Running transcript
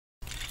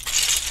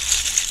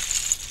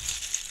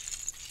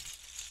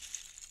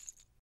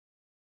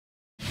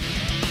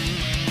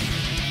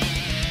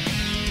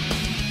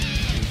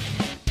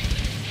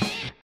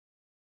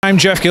I'm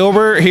Jeff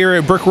Gilbert here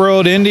at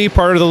Brickworld Indy,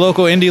 part of the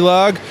local Indy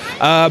log.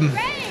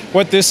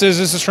 What this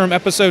is from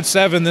episode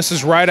 7. This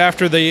is right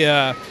after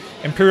the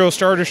Imperial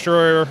Star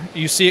Destroyer.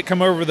 You see it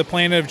come over the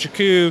planet of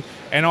Jakku,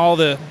 and all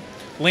the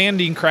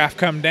landing craft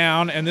come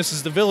down, and this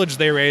is the village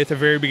they raid at the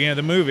very beginning of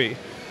the movie.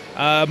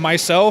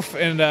 Myself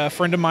and a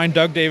friend of mine,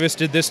 Doug Davis,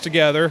 did this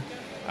together.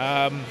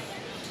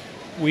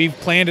 We've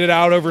planned it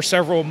out over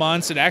several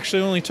months. It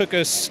actually only took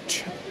us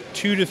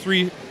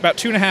about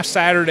 2.5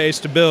 Saturdays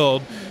to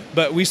build,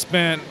 but we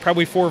spent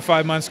probably 4 or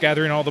 5 months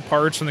gathering all the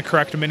parts and the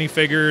correct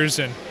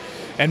minifigures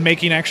and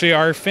making actually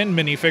our Finn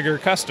minifigure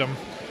custom.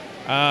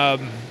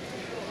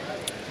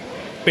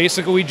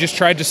 Basically, we just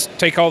tried to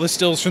take all the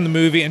stills from the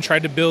movie and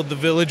tried to build the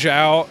village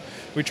out.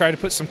 We tried to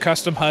put some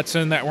custom huts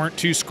in that weren't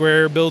too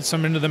square, build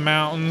some into the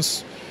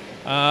mountains,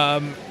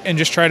 and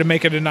just try to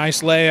make it a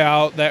nice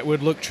layout that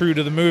would look true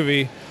to the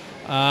movie.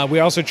 We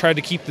also tried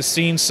to keep the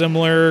scene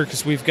similar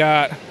because we've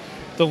got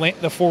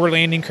the 4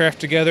 landing craft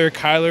together,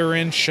 Kylo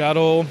Ren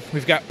shuttle.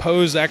 We've got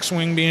Poe's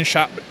X-Wing being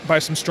shot by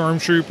some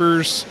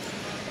stormtroopers.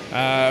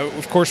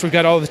 Of course, we've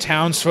got all the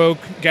townsfolk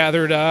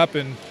gathered up,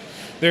 and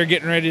they're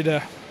getting ready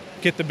to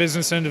get the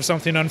business end of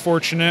something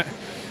unfortunate.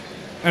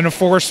 And of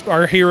course,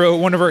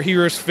 one of our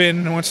heroes,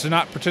 Finn, wants to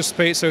not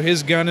participate, so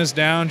his gun is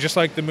down, just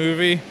like the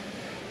movie.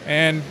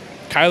 And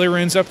Kylo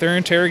Ren's up there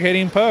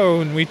interrogating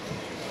Poe, and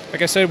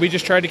like I said, we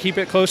just tried to keep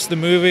it close to the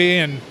movie,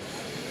 and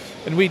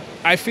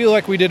I feel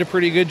like we did a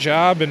pretty good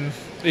job, and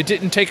it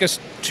didn't take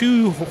us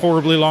too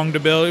horribly long to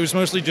build. It was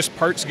mostly just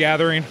parts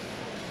gathering.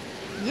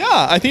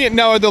 Yeah, I think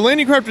now, are the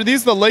landing craft, are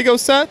these the Lego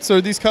sets or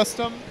are these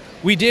custom?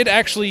 We did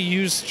actually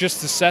use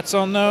just the sets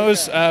on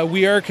those.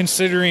 We are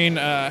considering,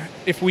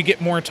 if we get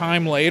more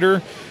time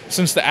later,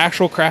 since the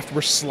actual craft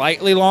were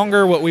slightly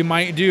longer, what we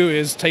might do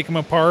is take them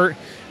apart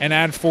and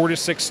add 4 to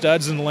 6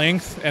 studs in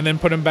length and then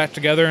put them back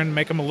together and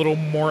make them a little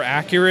more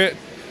accurate.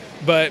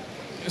 But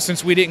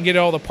since we didn't get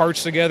all the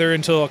parts together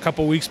until a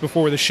couple weeks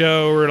before the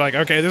show, we're like,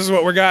 okay, this is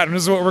what we got and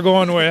this is what we're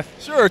going with.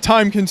 Sure,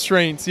 time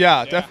constraints.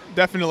 Yeah.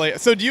 Definitely.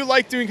 So do you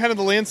like doing kind of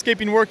the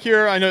landscaping work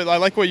here? I know I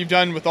like what you've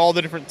done with all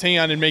the different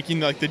tan and making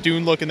like the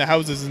dune look in the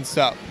houses and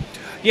stuff.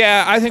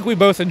 Yeah, I think we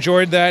both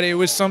enjoyed that. It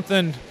was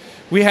something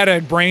we had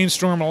to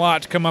brainstorm a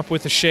lot to come up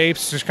with the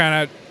shapes to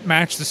kind of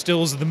match the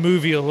stills of the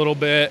movie a little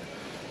bit.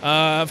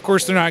 Of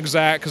course, they're not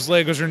exact because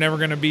Legos are never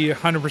going to be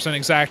 100%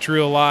 exact to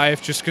real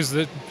life just because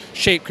the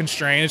shape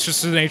constraint. It's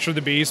just the nature of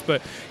the beast.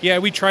 But yeah,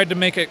 we tried to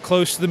make it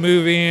close to the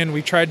movie, and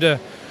we tried to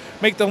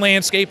make the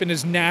landscape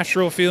as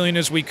natural feeling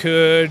as we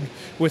could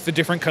with the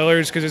different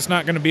colors because it's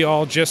not going to be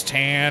all just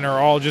tan or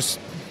all just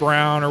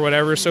brown or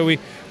whatever. So we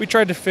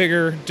tried to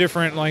figure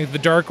different, like the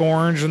dark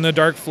orange and the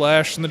dark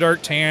flesh and the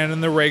dark tan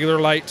and the regular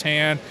light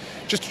tan,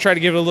 just to try to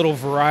give it a little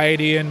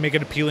variety and make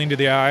it appealing to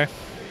the eye.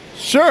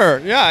 Sure,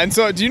 yeah. And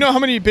so do you know how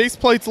many base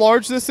plates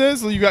large this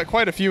is? Well, you got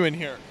quite a few in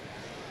here.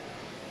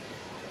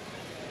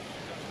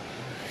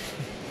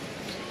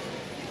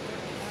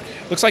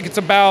 Looks like it's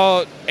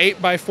about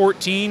 8 by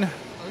 14.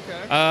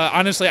 Okay.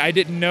 Honestly, I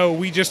didn't know.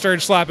 We just started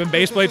slapping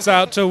base plates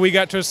out till we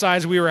got to a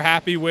size we were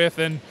happy with,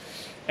 and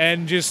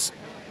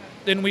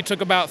then we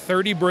took about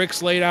 30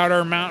 bricks, laid out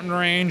our mountain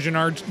range and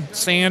our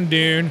sand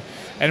dune,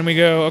 and we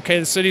go, okay,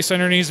 the city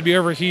center needs to be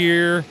over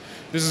here.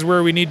 This is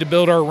where we need to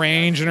build our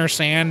range and our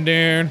sand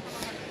dune.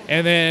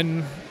 And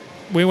then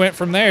we went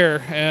from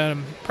there.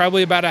 And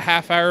probably about a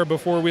half hour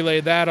before we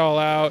laid that all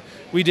out,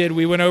 we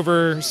went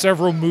over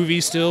several movie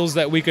stills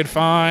that we could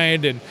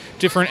find and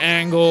different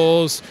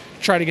angles,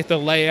 try to get the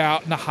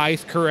layout and the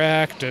height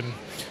correct, and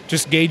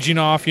just gauging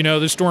off, the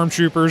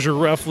stormtroopers are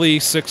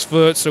roughly 6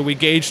 foot, so we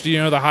gauged,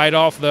 the height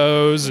off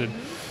those and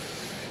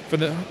for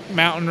the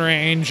mountain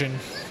range, and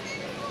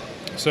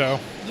so.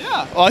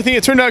 Yeah, well, I think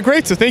it turned out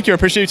great, so thank you. I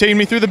appreciate you taking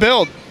me through the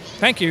build.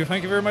 Thank you.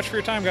 Thank you very much for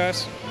your time,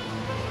 guys.